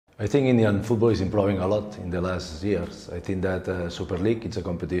I think Indian football is improving a lot in the last years. I think that Super League, it's a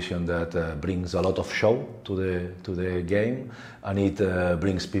competition that brings a lot of show to the game, and it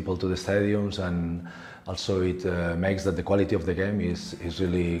brings people to the stadiums, and also it makes that the quality of the game is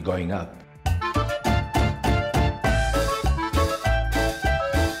really going up.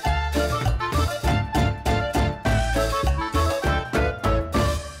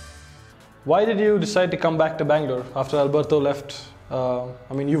 Why did you decide to come back to Bangalore after Alberto left?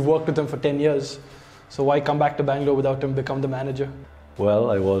 I mean, you've worked with him for 10 years, so why come back to Bangalore without him become the manager?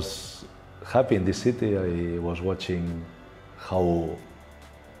 Well, I was happy in this city. I was watching how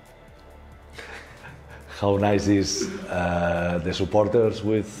nice is the supporters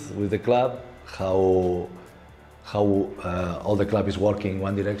with the club, how all the club is working in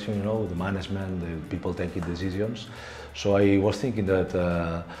one direction, you know, the management, the people taking decisions. So I was thinking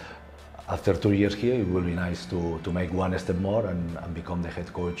that after 2 years here, it will be nice to make one step more and become the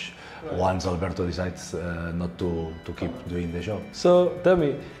head coach once Alberto decides not to keep doing the job. So tell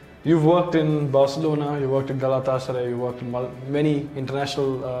me, you've worked in Barcelona, you worked in Galatasaray, you worked in many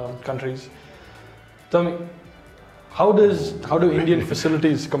international countries. Tell me, how do Indian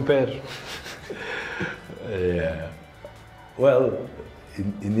facilities compare? Yeah, well,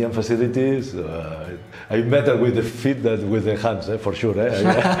 Indian facilities, I'm better with the feet than with the hands, for sure.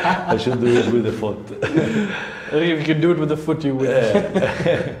 I should do it with the foot. If you can do it with the foot, you will.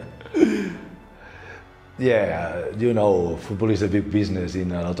 Yeah, you know, football is a big business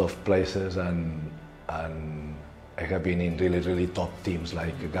in a lot of places, and I have been in really top teams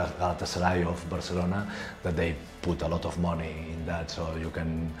like Galatasaray of Barcelona, that they put a lot of money in that, so you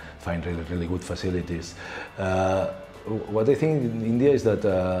can find really good facilities. What I think in India is that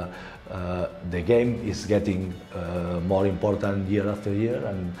the game is getting more important year after year,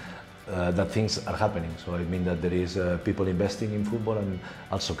 and that things are happening. So I mean that there is people investing in football and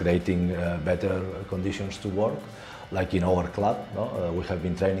also creating better conditions to work, like in our club. No? We have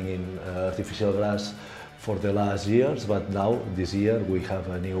been training in artificial grass for the last years, but now this year we have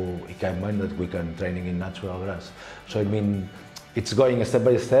a new equipment that we can training in natural grass. So I mean, it's going step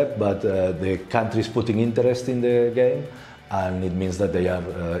by step, but the country is putting interest in the game, and it means that they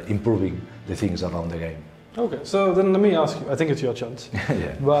are improving the things around the game. Okay, so then let me ask you, I think it's your chance.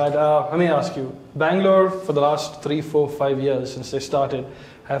 Yeah. But let me ask you, Bangalore for the last 3, 4, 5 years since they started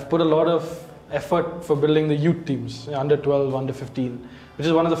have put a lot of effort for building the youth teams, under 12, under 15, which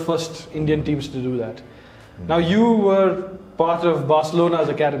is one of the first Indian teams to do that. Now you were part of Barcelona's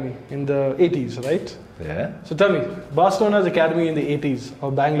academy in the 80s, right? Yeah. So tell me, Barcelona's academy in the 80s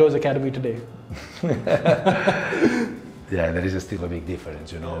or Bangalore's academy today? Yeah, there is still a big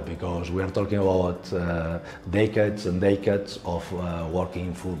difference, you know, because we are talking about decades and decades of working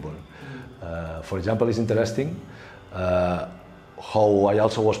in football. For example, it's interesting how I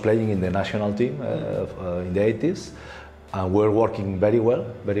also was playing in the national team in the 80s, and we're working very well,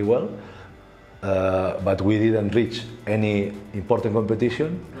 but we didn't reach any important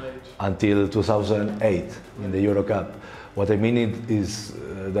competition until 2008 in the Euro Cup. What I mean is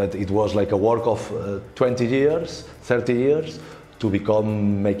that it was like a work of 20 years, 30 years to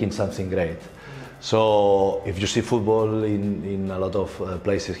become making something great. So if you see football in a lot of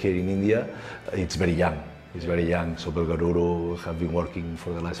places here in India, it's very young. It's very young. So Bengaluru have been working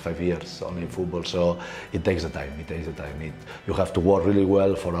for the last 5 years only in football. So it takes the time. You have to work really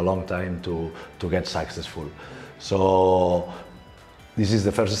well for a long time to get successful. So this is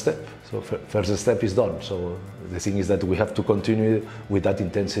the first step. So first step is done. So the thing is that we have to continue with that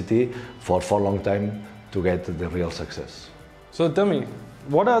intensity for a long time to get the real success. So tell me,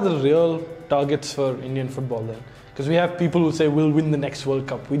 what are the real targets for Indian football then? Because we have people who say we'll win the next World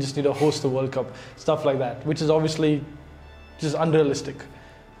Cup, we just need to host the World Cup, stuff like that, which is obviously just unrealistic.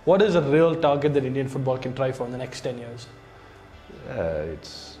 What is a real target that Indian football can try for in the next 10 years?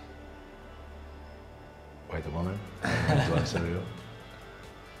 Wait a moment, I need to answer you.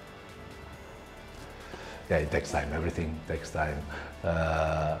 Yeah, it takes time, everything takes time.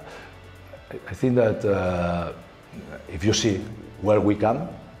 I think that if you see where we come,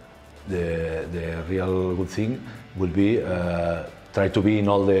 the real good thing will be try to be in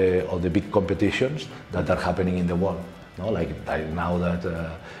all the big competitions that are happening in the world. No? Like now that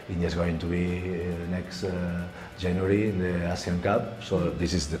India is going to be next January in the Asian Cup, so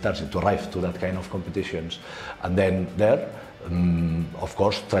this is the target, to arrive to that kind of competitions, and then there, of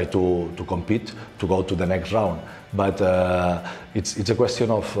course, try to compete to go to the next round. But it's a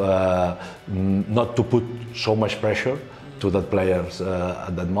question of not to put so much pressure to the players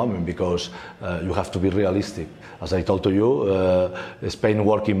at that moment, because you have to be realistic. As I told to you, Spain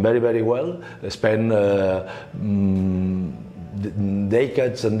working very well. Spain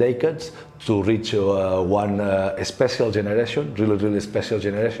decades and decades to reach one special generation, really special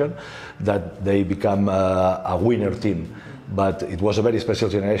generation, that they become a winner team. But it was a very special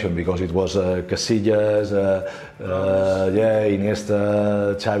generation because it was Casillas,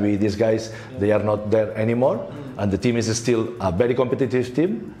 Iniesta, Xavi, these guys, they are not there anymore. And the team is still a very competitive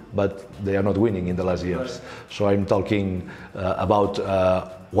team, but they are not winning in the last years. Right. So I'm talking about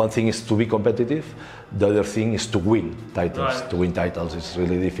one thing is to be competitive, the other thing is to win titles. Right. To win titles is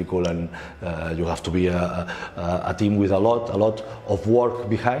really difficult, and you have to be a team with a lot of work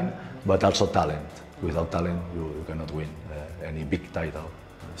behind, but also talent. Without talent, you cannot win any big title.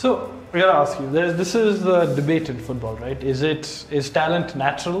 So I gotta ask you, this is the debate in football, right? Is talent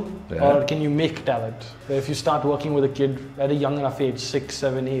natural, or can you make talent? If you start working with a kid at a young enough age, 6,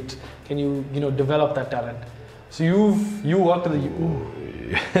 7, 8, can you develop that talent? So you worked in the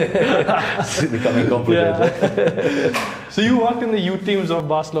it's becoming complicated. Yeah. So you worked in the youth teams of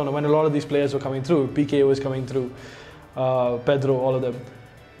Barcelona when a lot of these players were coming through. PK was coming through, Pedro, all of them.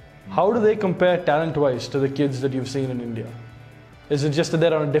 How do they compare talent-wise to the kids that you've seen in India? Is it just that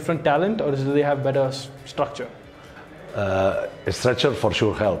they're on a different talent, or do they have better structure? Structure for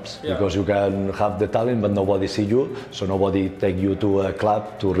sure helps, because you can have the talent but nobody see you, so nobody take you to a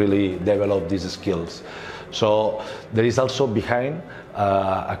club to really develop these skills. So there is also behind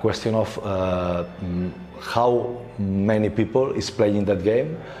a question of how many people is playing that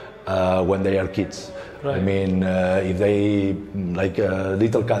game when they are kids. Right. I mean, if they, like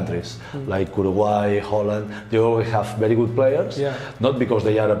little countries, like Uruguay, Holland, they always have very good players, not because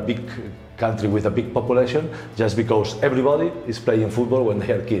they are a big country with a big population, just because everybody is playing football when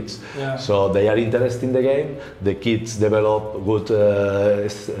they are kids. Yeah. So they are interested in the game, the kids develop good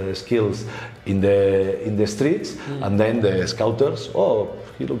skills in the streets, and then the scouters, oh,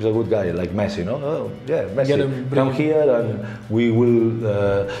 he looks a good guy, like Messi, no? Oh, yeah, Messi, come here and we will,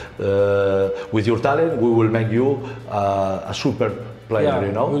 with your talent, we will make you a super player,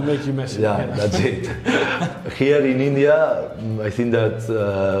 we'll make you Messi. Yeah, that's it. Here in India, I think that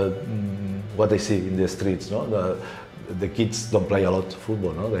what I see in the streets, no? The kids don't play a lot of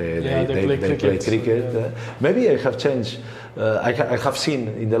football, no? They play cricket. Yeah. Maybe I have changed. I have seen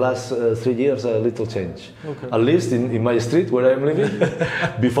in the last 3 years a little change. Okay. At least in my street where I am living,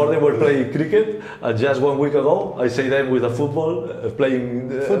 before they were playing cricket, and just 1 week ago I see them with a football, playing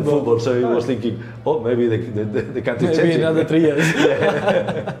football. So I was thinking, oh, maybe the country changing. Maybe another 3 years.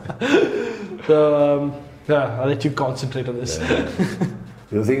 Yeah. So I'll let you concentrate on this.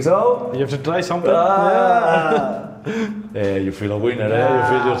 You think so? You have to try something. Yeah, you feel a winner, You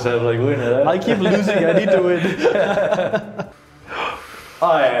feel yourself like a winner, I keep losing, I need to win.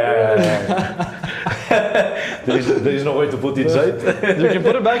 There is no way to put it inside. You can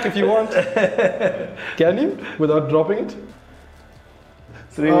put it back if you want. Can you? Without dropping it?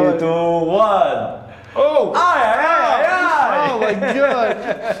 3, 2, 1. Oh! Oh my god!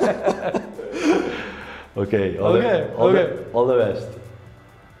 Okay, all the best.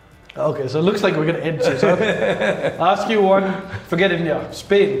 Okay, so it looks like we're going to end this. I'll ask you one, forget India,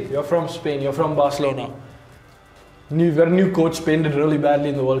 Spain. You're from Spain, you're from Barcelona. Your new coach, Spain did really badly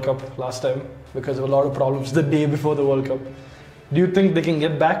in the World Cup last time because of a lot of problems the day before the World Cup. Do you think they can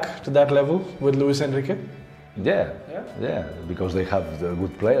get back to that level with Luis Enrique? Yeah, because they have the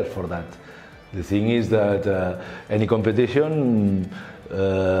good players for that. The thing is that any competition,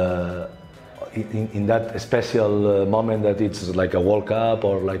 in that special moment that it's like a World Cup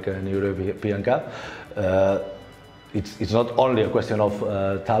or like an European Cup, it's not only a question of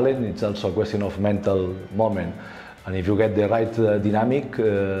talent, it's also a question of mental moment. And if you get the right dynamic,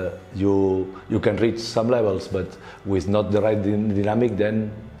 you can reach some levels, but with not the right dynamic, then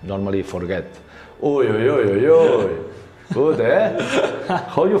normally forget. Oi, oi, oi, oi, oi. Good, eh?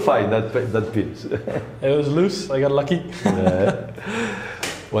 How you find that piece? It was loose, I got lucky.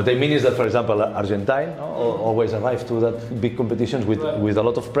 What I mean is that, for example, Argentine always arrive to that big competitions with a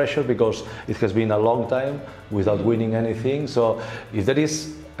lot of pressure because it has been a long time without winning anything. So if there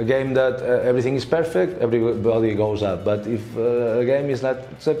is a game that everything is perfect, everybody goes up. But if a game is like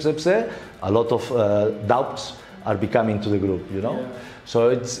a lot of doubts are becoming to the group, Yeah. So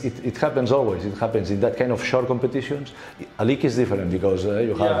it happens always. It happens in that kind of short competitions. A league is different because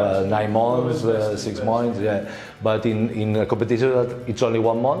you have 9 months, 6 months. Yeah. But in a competition that it's only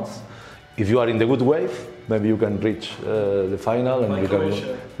 1 month, if you are in the good wave, maybe you can reach the final and you can.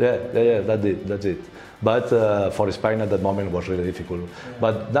 That's it. But for Spain at that moment was really difficult. Yeah.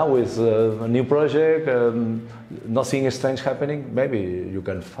 But now with a new project, nothing strange happening, maybe you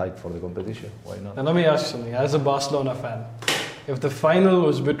can fight for the competition. Why not? And let me ask you something. As a Barcelona fan, if the final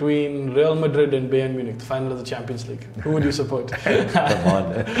was between Real Madrid and Bayern Munich, the final of the Champions League, who would you support? Come on.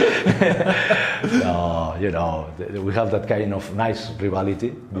 No, you know, we have that kind of nice rivalry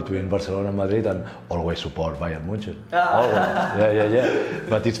between Barcelona and Madrid, and always support Bayern Munich. Always. Yeah.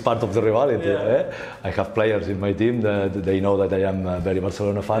 But it's part of the rivalry. Eh? I have players in my team that they know that I am a very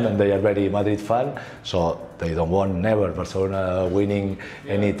Barcelona fan and they are very Madrid fan, so they don't want never Barcelona winning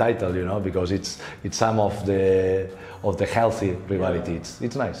any title, you know, because it's some of the healthy rivalry.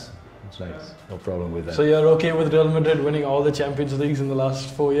 It's nice. It's nice. No problem with that. So you're okay with Real Madrid winning all the Champions Leagues in the last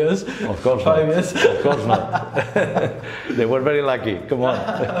 4 years? Of course 5 not. years? Of course not. They were very lucky. Come on.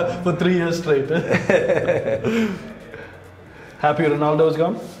 For 3 years straight. Happy Ronaldo is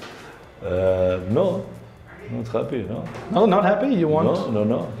gone? No, not happy. No. No, not happy. You want?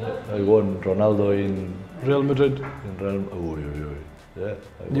 No. I want Ronaldo in Real Madrid. In Real. Yeah.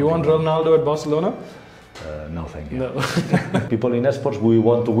 You want Ronaldo at Barcelona? No, thank you. No. People in sports, we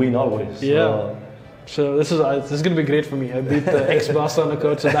want to win always. Yeah. So this is going to be great for me. I beat the ex-Barcelona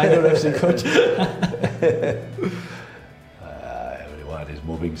coach, the Bengaluru FC coach. Everyone is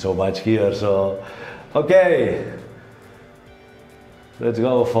moving so much here, so okay. Let's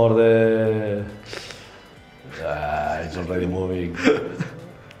go for the. It's already moving.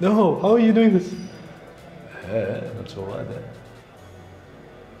 No, how are you doing this? Yeah, not so bad.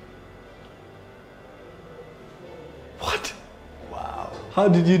 What? Wow. How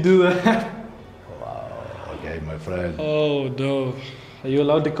did you do that? Wow. Okay, my friend. Oh no. Are you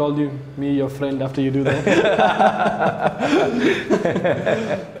allowed to call me your friend after you do that?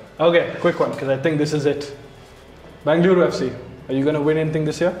 Okay, quick one, because I think this is it. Bengaluru FC. Are you going to win anything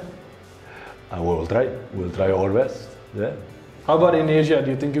this year? We will try. We'll try our best. Yeah. How about in Asia? Do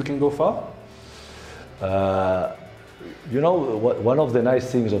you think you can go far? You know, one of the nice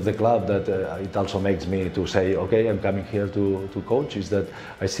things of the club that it also makes me to say, okay, I'm coming here to coach, is that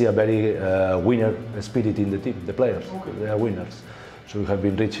I see a very winner spirit in the team, the players. Okay. They are winners. So we have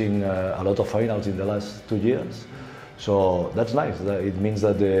been reaching a lot of finals in the last 2 years. So that's nice. It means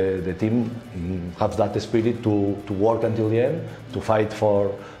that the team has that spirit to work until the end, to fight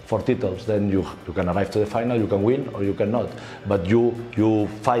for titles. Then you can arrive to the final, you can win or you cannot. But you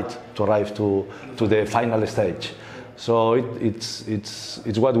fight to arrive to the final stage. So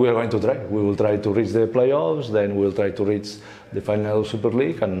it's what we are going to try. We will try to reach the playoffs, then we'll try to reach the final Super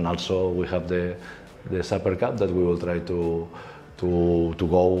League, and also we have the Super Cup that we will try to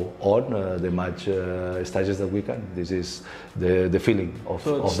go on the match stages that we can. This is the feeling of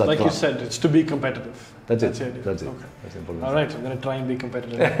that like club. you said, it's to be competitive. That's it. The idea. That's it. Okay. That's important. All right, I'm going to try and be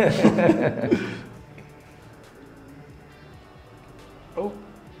competitive. Oh,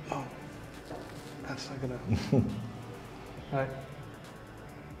 that's not gonna. All right.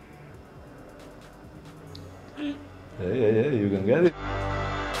 Yeah, you can get it.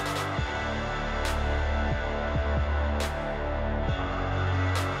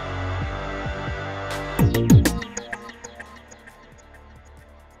 Thank you.